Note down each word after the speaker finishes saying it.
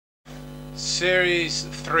Series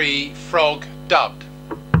 3 Frog dubbed.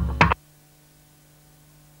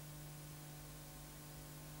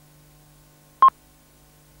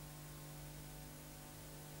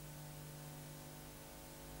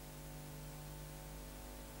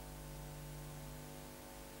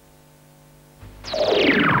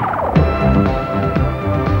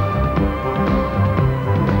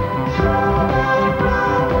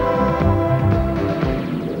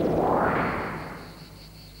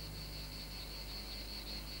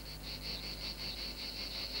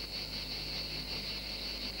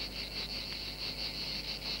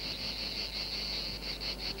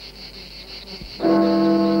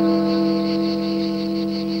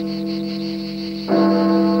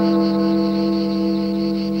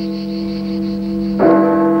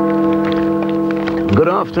 Good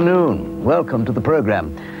afternoon. Welcome to the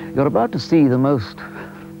program. You're about to see the most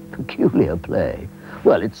peculiar play.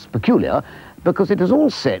 Well, it's peculiar because it is all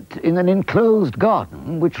set in an enclosed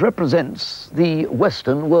garden which represents the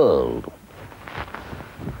Western world.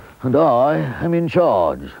 And I am in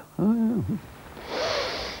charge.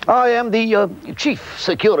 I am the chief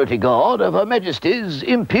security guard of Her Majesty's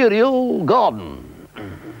Imperial Garden.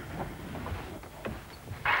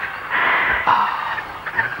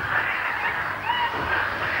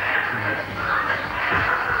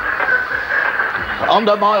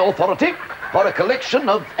 Under my authority are a collection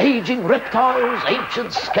of aging reptiles,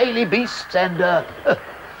 ancient scaly beasts, and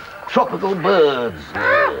tropical birds.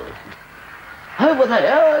 Over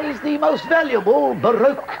there is the most valuable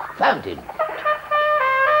Baroque fountain.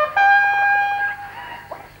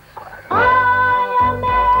 I am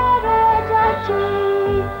Erudite,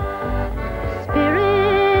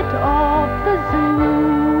 spirit of the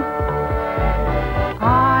zoo.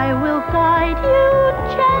 I will guide you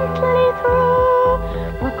gently through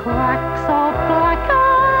the cracks of black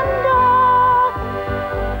and dark,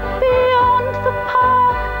 beyond the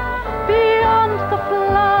park, beyond the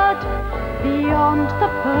flood, beyond the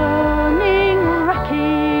burning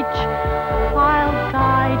wreckage. I'll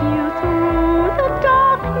guide you through the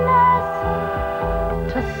darkness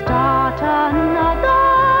to start another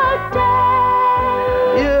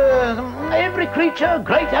day. Yes, every creature,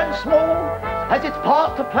 great and small, has its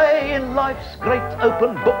part to play in life's great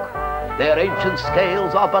open book. Their ancient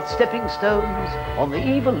scales are but stepping stones on the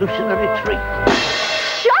evolutionary tree.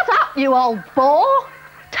 Shut up, you old bore!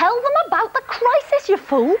 Tell them about the crisis, you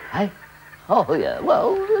fool! Hey? Oh, yeah,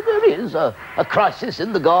 well, there is a crisis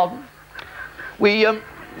in the garden. We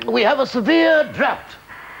have a severe drought.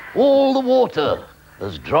 All the water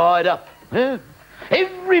has dried up. Eh?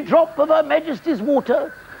 Every drop of Her Majesty's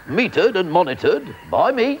water, metered and monitored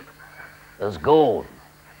by me, has gone.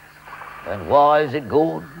 And why is it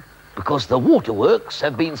gone? Because the waterworks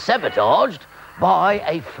have been sabotaged by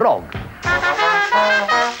a frog.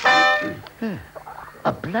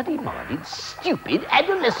 A bloody-minded, stupid,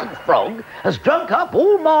 adolescent frog has drunk up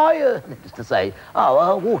all my, needless to say,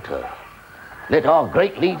 our water. Let our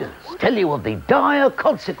great leaders tell you of the dire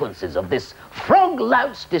consequences of this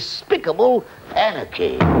frog-louse despicable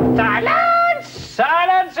anarchy. Silence!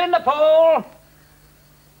 Silence in the pool!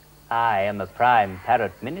 I am a prime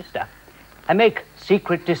Parrot minister. I make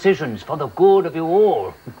secret decisions for the good of you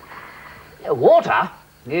all. Water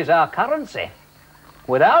is our currency.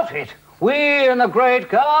 Without it, we in the great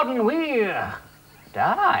garden, we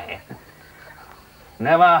die.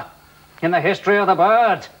 Never in the history of the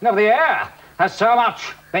birds, of the air, has so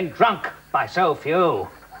much been drunk by so few.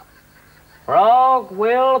 Frog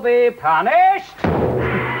will be punished.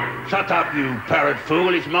 Shut up, you parrot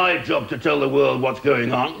fool. It's my job to tell the world what's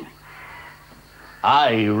going on.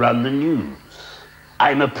 I run the news.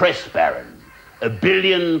 I'm a press baron, a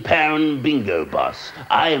billion-pound bingo boss.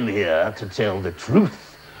 I am here to tell the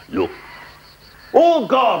truth. Look, all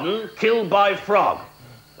garden killed by frog.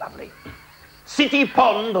 Lovely. City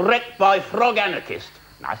pond wrecked by frog anarchist.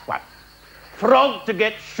 Nice one. Frog to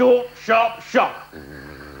get short, sharp shock.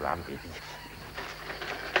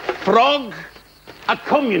 Frog, a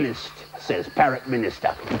communist, says Parrot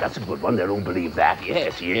minister. That's a good one. They'll all believe that.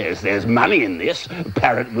 Yes, yes, there's money in this.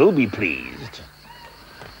 Parrot will be pleased.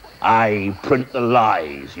 I print the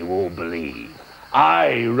lies you all believe.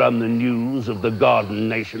 I run the news of the garden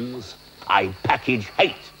nations. I package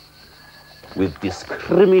hate with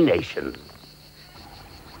discrimination.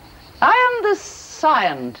 I am the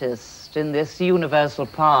scientist in this universal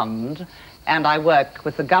pond, and I work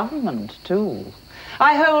with the government, too.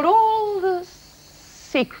 I hold all the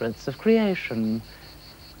secrets of creation.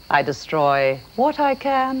 I destroy what I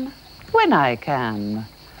can, when I can,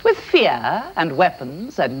 with fear and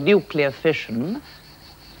weapons and nuclear fission,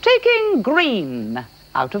 taking green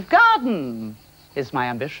out of garden is my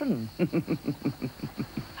ambition.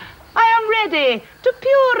 I am ready to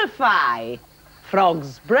purify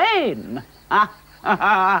Frog's brain.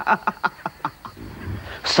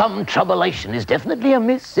 Some troublation is definitely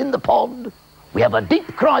amiss in the pond. We have a deep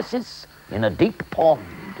crisis in a deep pond.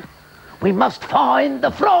 We must find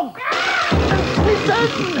the frog.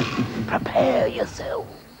 Listen, prepare yourself.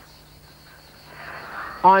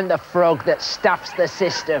 I'm the frog that stuffs the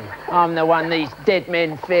system. I'm the one these dead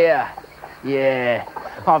men fear. Yeah,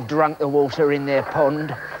 I've drunk the water in their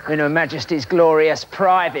pond, in Her Majesty's glorious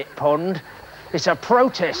private pond. It's a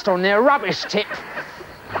protest on their rubbish tip.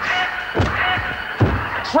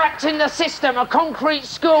 Trapped in the system, a concrete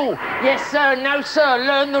school. Yes, sir, no, sir,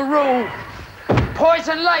 learn the rule.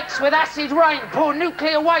 Poison lakes with acid rain, pour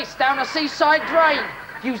nuclear waste down a seaside drain.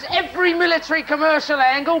 Use every military commercial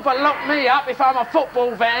angle, but lock me up if I'm a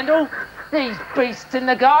football vandal. These beasts in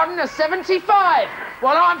the garden are 75.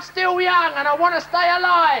 Well, I'm still young and I want to stay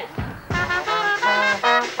alive.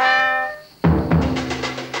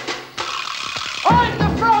 I'm the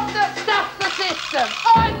frog that stuffs the system.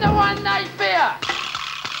 I'm the one they fear.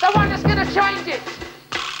 The one that's going to change it.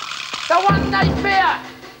 The one they fear.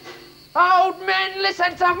 Old men,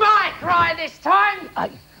 listen to my cry this time,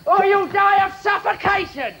 or you'll die of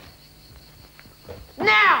suffocation.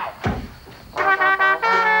 Now!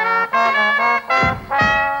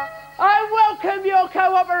 I welcome your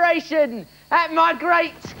cooperation at my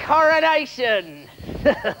great coronation.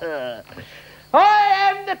 I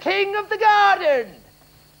am the king of the garden,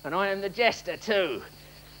 and I am the jester too.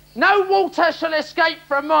 No water shall escape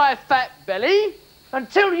from my fat belly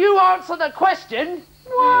until you answer the question,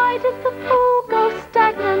 Why did the pool go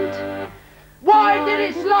stagnant? why did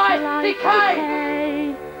its life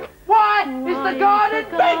decay? Why is the garden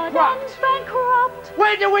bankrupt?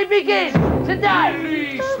 Where do we begin today?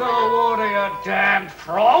 Release the water, you damned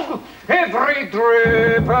frog! Every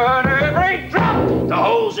drip and every drop! The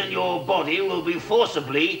holes in your body will be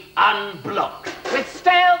forcibly unblocked. With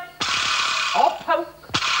stale or poke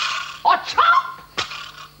or chop?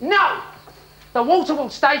 No! The water will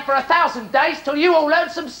stay for 1,000 days till you all learn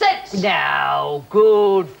some sense. Now,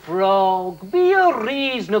 good frog, be a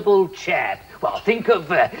reasonable chap. Well, think of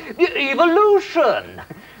evolution.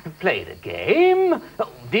 Play the game.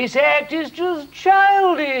 This act is just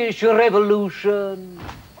childish revolution.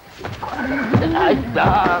 Of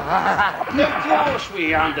course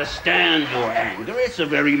we understand your anger. It's a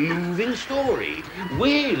very moving story.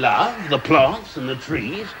 We love the plants and the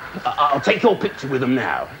trees. I'll take your picture with them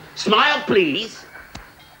now. Smile, please.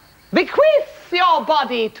 Bequeath your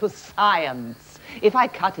body to science. If I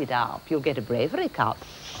cut it up, you'll get a bravery cup.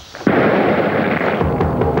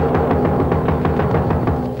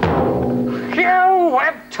 You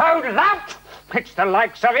web-toed lout! It's the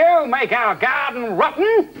likes of you make our garden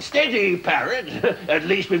rotten. Steady, Parrot. At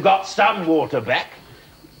least we've got some water back.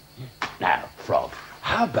 Now, Frog,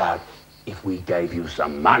 how about if we gave you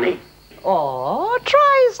some money? Or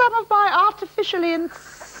try some of my artificially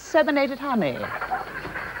inseminated honey.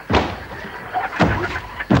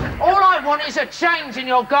 All I want is a change in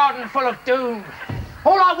your garden full of doom.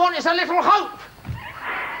 All I want is a little hope.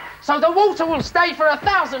 So the water will stay for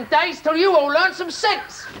 1,000 days till you all learn some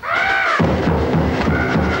sense.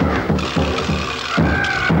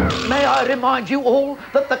 May I remind you all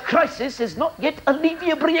that the crisis is not yet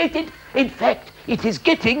alleviated. In fact, it is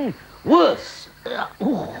getting worse.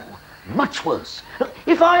 Much worse.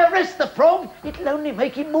 If I arrest the frog, it'll only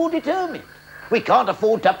make him more determined. We can't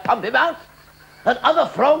afford to pump him out, and other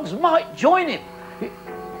frogs might join him.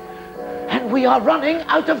 And we are running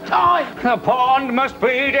out of time. The pond must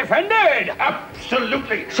be defended.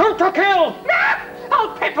 Absolutely. Shoot to kill.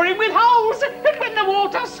 I'll pepper him with holes, and when the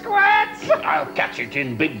water squirts... I'll catch it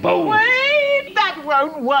in big bowls. Wait, that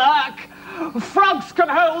won't work. Frogs can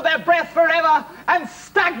hold their breath forever, and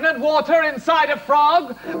stagnant water inside a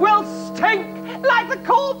frog will stink like the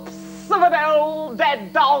corpse of an old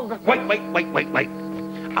dead dog. Wait.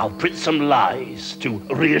 I'll print some lies to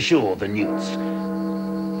reassure the newts.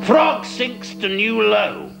 Frog sinks to new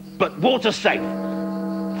low, but water safe.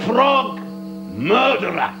 Frog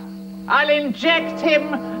murderer. I'll inject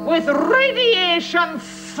him with radiation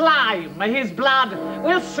slime. His blood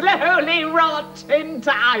will slowly rot in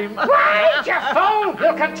time. Wait, you fool!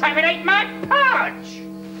 You'll contaminate my pouch!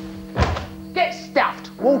 Get stuffed.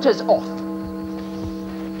 Water's off.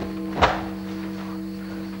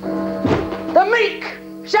 The meek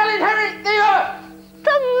shall inherit the earth.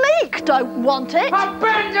 The meek don't want it.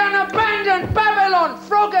 Abandon Babylon.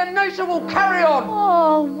 Frog and nature will carry on.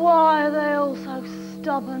 Oh, why are they all so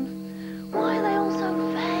stubborn? Why are they all so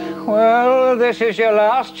vain? Well, this is your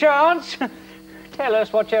last chance. Tell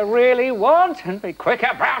us what you really want and be quick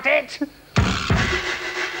about it.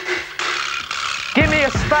 Give me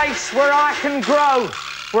a space where I can grow,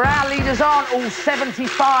 where our leaders aren't all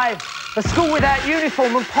 75. A school without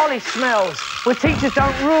uniform and polish smells, where teachers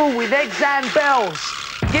don't rule with eggs and bells.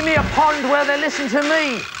 Give me a pond where they listen to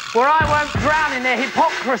me, where I won't drown in their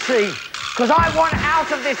hypocrisy. Because I want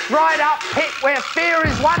out of this dried up pit where fear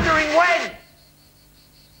is wondering when.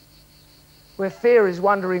 Where fear is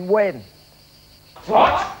wondering when.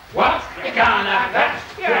 What? What? You can't have that.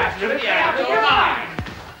 You have to be out of your mind.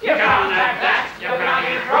 You can't have that. You're going to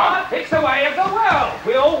get robbed. It's the way of the world.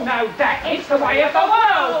 We all know that. It's the way of the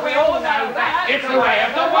world. We all know that. It's the way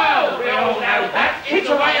of the world. We all know that. It's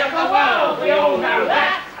the way of the world. We all know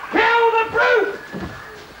that. Kill the brute!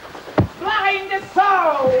 Blind the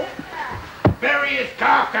soul! Bury his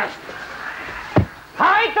carcass.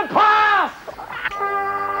 Hide the past!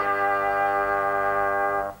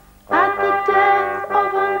 At the death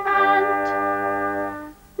of an ant,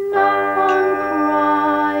 no one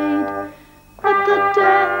cried. At the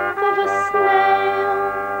death of a snail,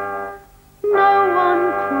 no one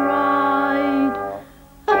cried.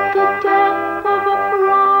 At the death of a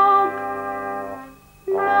frog,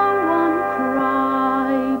 no one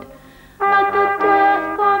cried. At the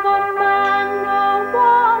death of a man, no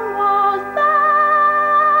one was there.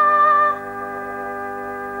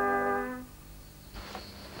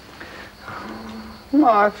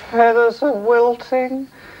 My feathers are wilting,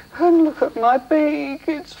 and look at my beak,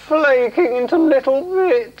 it's flaking into little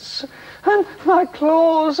bits, and my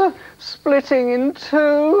claws are splitting in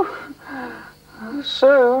two.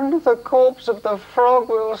 Soon the corpse of the frog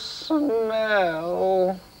will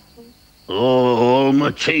smell. All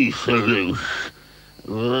my teeth are loose.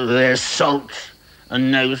 There's salt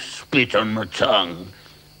and no spit on my tongue.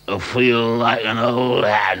 I feel like an old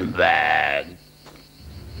handbag.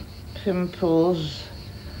 Pimples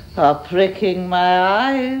are pricking my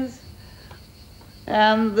eyes,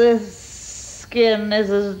 and this skin is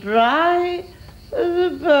as dry as a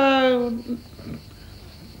bone.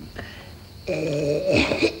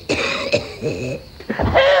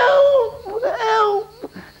 Help!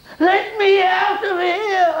 Help! Let me out of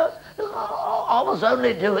here! I was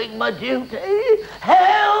only doing my duty.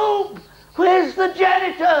 Help! Where's the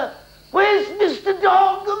janitor? Where's Mr.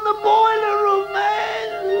 Dog and the boiler room man?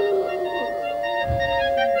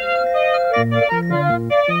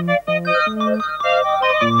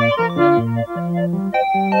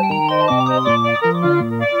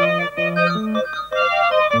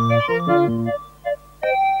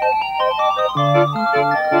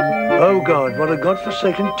 Oh God, what a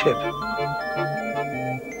godforsaken tip.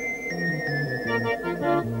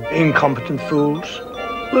 Incompetent fools.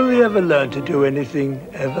 Will they ever learn to do anything,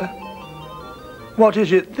 ever? What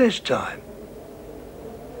is it this time?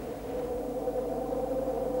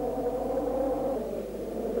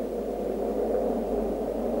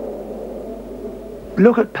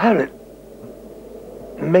 Look at Parrot,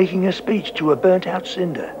 making a speech to a burnt-out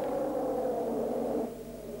cinder.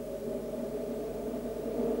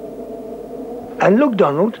 And look,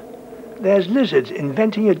 Donald, there's lizards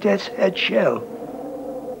inventing a death's head shell.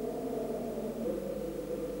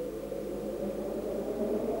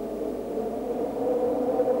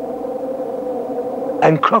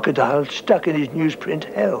 And Crocodile stuck in his newsprint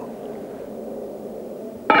hell.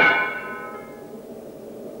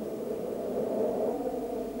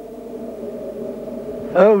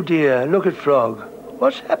 Oh dear, look at Frog.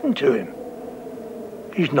 What's happened to him?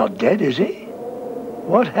 He's not dead, is he?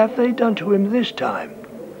 What have they done to him this time?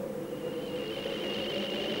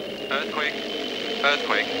 Earthquake.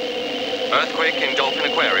 Earthquake. Earthquake in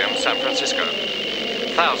Dolphin Aquarium, San Francisco.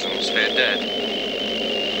 Thousands feared dead.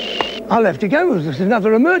 I'll have to go. There's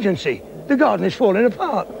another emergency. The garden is falling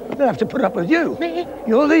apart. They'll have to put up with you. Me?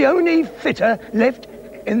 You're the only fitter left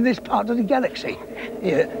in this part of the galaxy.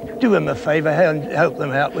 Here, do them a favour and help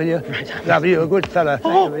them out, will you? Right. Love you, a good fella.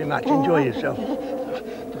 Thank you very much. Enjoy yourself.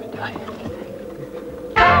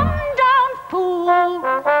 Come down, fool.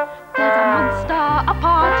 There's a monster up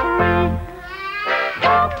our tree.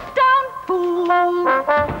 Come down, fool.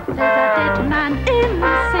 There's a dead man in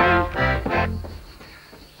the sea.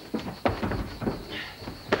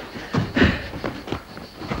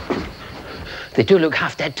 They do look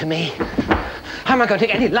half dead to me. How am I going to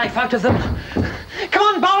get any life out of them? Come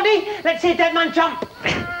on, Baldy! Let's see a dead man jump!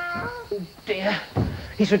 Oh dear.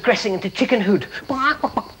 He's regressing into chickenhood. What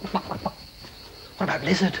about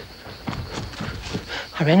Lizard?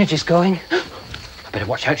 Her energy's going. I better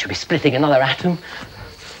watch out, she'll be splitting another atom.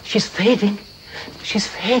 She's fading. She's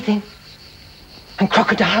fading. And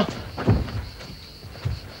Crocodile.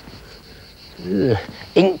 Ugh,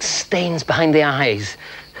 Ink stains behind the eyes.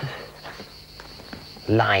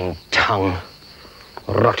 Lying tongue.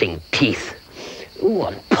 Rotting teeth. Ooh,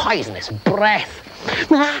 and poisonous breath.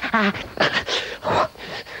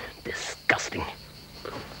 Disgusting.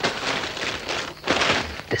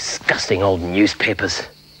 Disgusting old newspapers.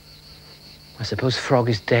 I suppose Frog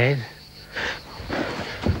is dead.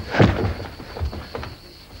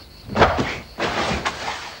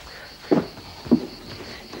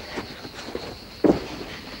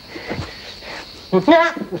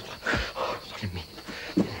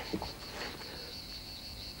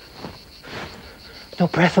 No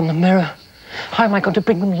breath on the mirror. How am I going to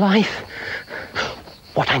bring them life?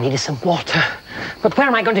 What I need is some water. But where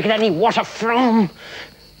am I going to get any water from?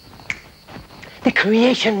 The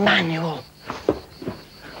creation manual.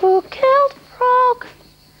 Who killed Frog?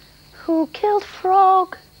 Who killed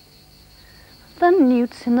Frog? The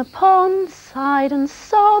newts in the pond sighed and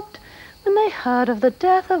sobbed when they heard of the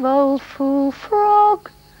death of old fool Frog.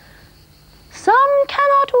 Some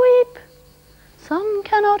cannot weep, some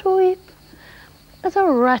cannot weep, as a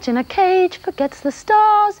rat in a cage forgets the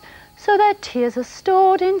stars, so their tears are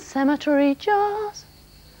stored in cemetery jars.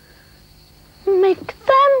 Make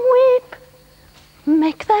them weep,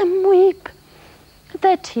 make them weep.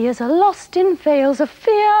 Their tears are lost in veils of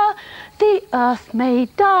fear. The earth may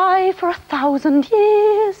die for 1,000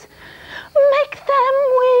 years. Make them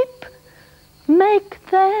weep, make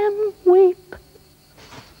them weep.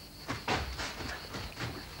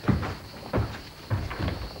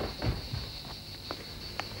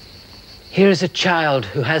 Here is a child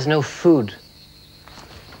who has no food.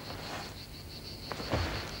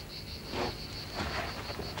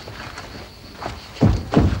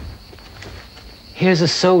 Here's a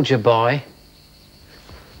soldier boy.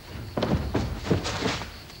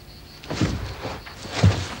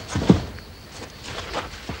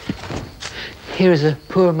 Here is a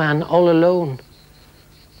poor man all alone.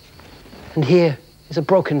 And here is a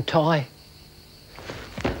broken toy.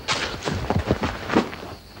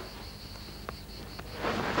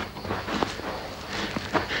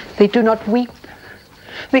 They do not weep.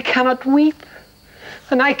 They cannot weep.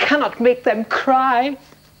 And I cannot make them cry.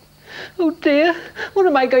 Oh dear, what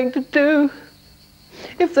am I going to do?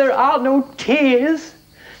 If there are no tears,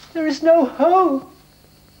 there is no hope.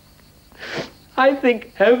 I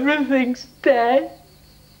think everything's dead.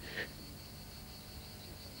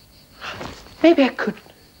 Maybe I could.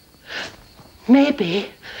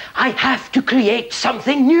 Maybe I have to create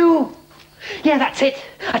something new. Yeah, that's it.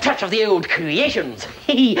 A touch of the old creations.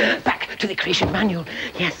 Back to the creation manual.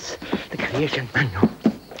 Yes, the creation manual.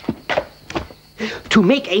 To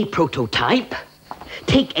make a prototype,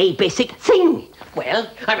 take a basic thing. Well,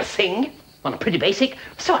 I'm a thing. Well, I'm pretty basic,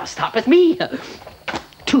 so I'll start with me.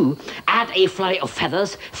 2, add a flurry of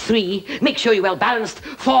feathers. 3, make sure you're well balanced.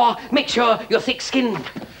 4, make sure you're thick-skinned.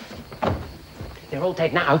 They're all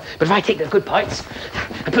dead now, but if I take their good points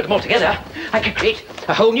and put them all together, I could create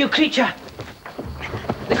a whole new creature.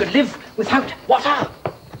 They could live without water.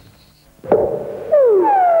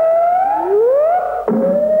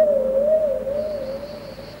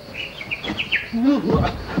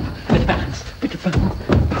 Bit of balance, bit of balance.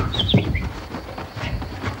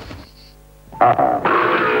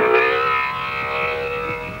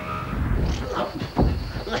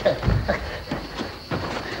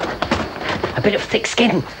 A bit of thick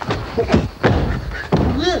skin.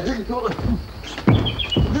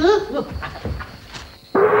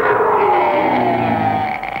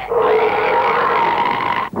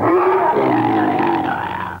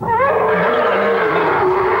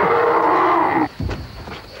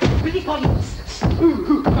 Pretty polyps.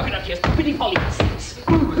 Crocodile tears. Pretty polyps.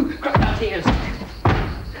 Crocodile tears.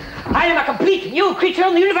 I am a complete new creature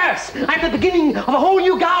in the universe. I'm the beginning of a whole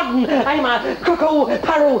new garden. I'm a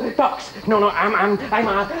paradox. No, I'm a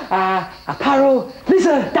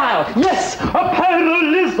parolizodile. Yes, a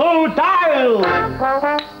parolizodile.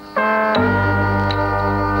 A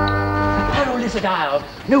parolizodile.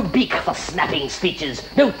 No beak for snapping speeches.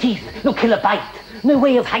 No teeth. No killer bite. No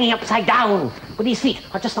way of hanging upside down. But these feet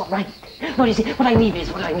are just not right. No, you see, what I need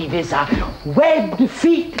is webbed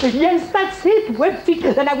feet. Yes, that's it, webbed feet.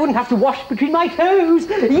 Then I wouldn't have to wash between my toes.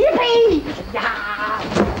 Yippee! Yeah.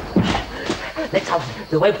 Let's have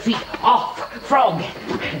the webbed feet off Frog.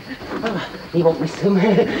 He won't miss them.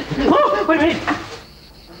 Oh, wait a minute.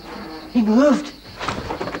 He moved.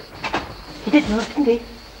 He did move, didn't he?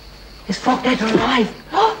 Is Frog dead or alive?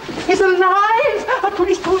 Oh, he's alive! I'll put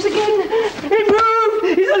his toes again. He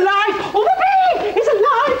moved! He's alive! Whoopee! He's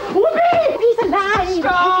alive! Whoopee! He's alive!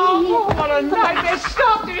 Stop! Oh, what a nightmare!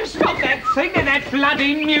 Stop! Stop that thing in that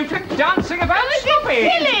bloody mutant dancing about? Stop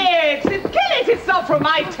it! Kill it! Kill it! It's not from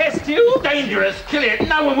my test tube! Dangerous! Kill it!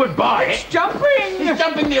 No one would buy it! It's jumping! He's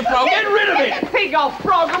jumping near Frog! Get rid of Get it! the thing off,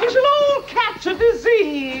 Frog, or we shall all catch a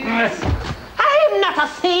disease! I'm not a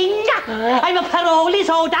thing! I'm a Paroli's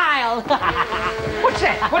dial. What's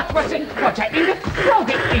that? What's it? What's that? The Frog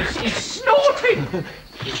is snorting!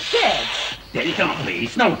 He's dead! Dead he can't be.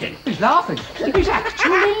 He's snorting. He's laughing. He's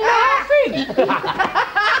actually laughing!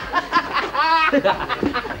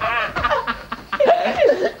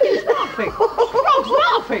 He's laughing. Frog's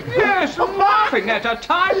laughing. Yes, laughing at a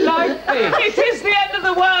time like this. It is the end of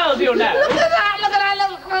the world, you know. Look at that! Look at that!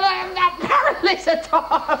 Look at that! Parrot's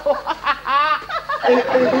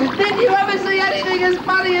Did you ever see anything as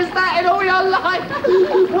funny as that in all your life?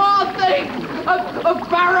 One thing! A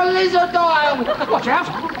barrel lizard dial! Watch out!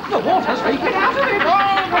 The water's leaking out of it! Oh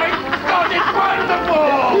my God, it's wonderful!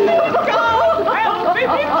 Go! Help me!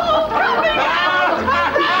 People coming out!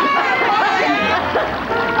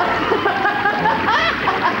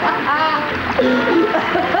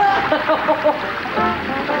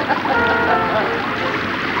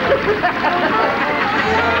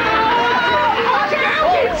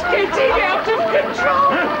 It's getting out of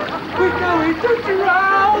control! We're going to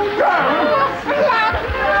drown! Flat!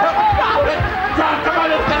 Come on,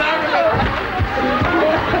 let's get out of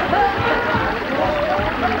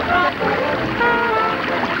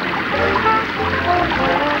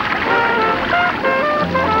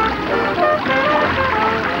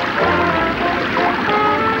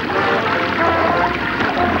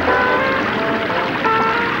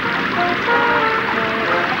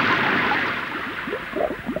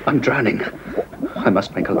I'm drowning. I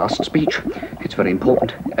must make a last speech. It's very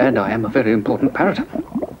important, and I am a very important parrot.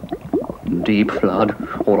 Deep flood,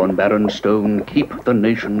 or on barren stone, keep the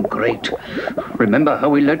nation great. Remember how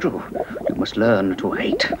we led you. You must learn to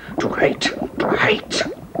hate, to hate, to hate.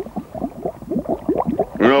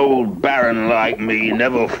 An old baron like me,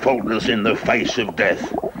 never faultless in the face of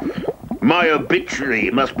death. My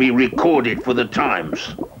obituary must be recorded for the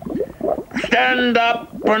times. Stand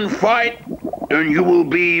up and fight, and you will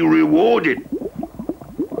be rewarded.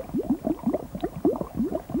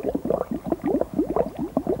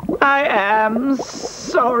 I am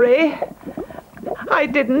sorry. I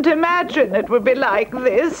didn't imagine it would be like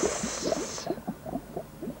this.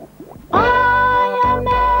 I am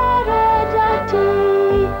Erudite,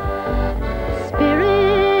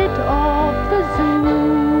 spirit of the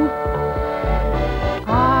zoo.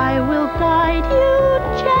 I will guide you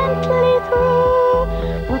gently through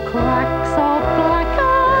the cracks of black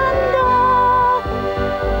and dark,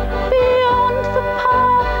 beyond the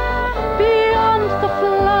park, beyond the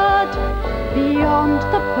flood, beyond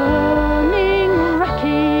the burning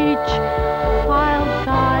wreckage. I'll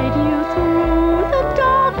guide you through the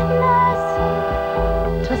darkness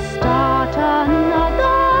to start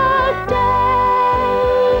another day.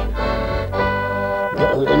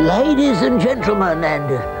 Ladies and gentlemen and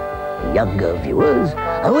younger viewers,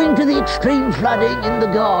 owing to the extreme flooding in the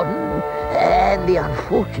garden and the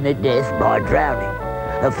unfortunate death by drowning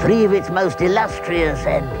of 3 of its most illustrious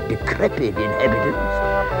and decrepit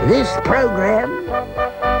inhabitants, this program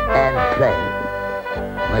and play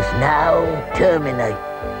must now terminate.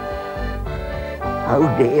 Oh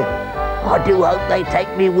dear, I do hope they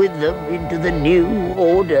take me with them into the new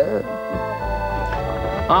order.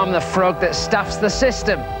 I'm the frog that stuffs the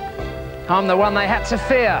system. I'm the one they had to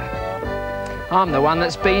fear. I'm the one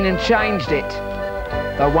that's been and changed it.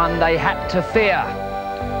 The one they had to fear.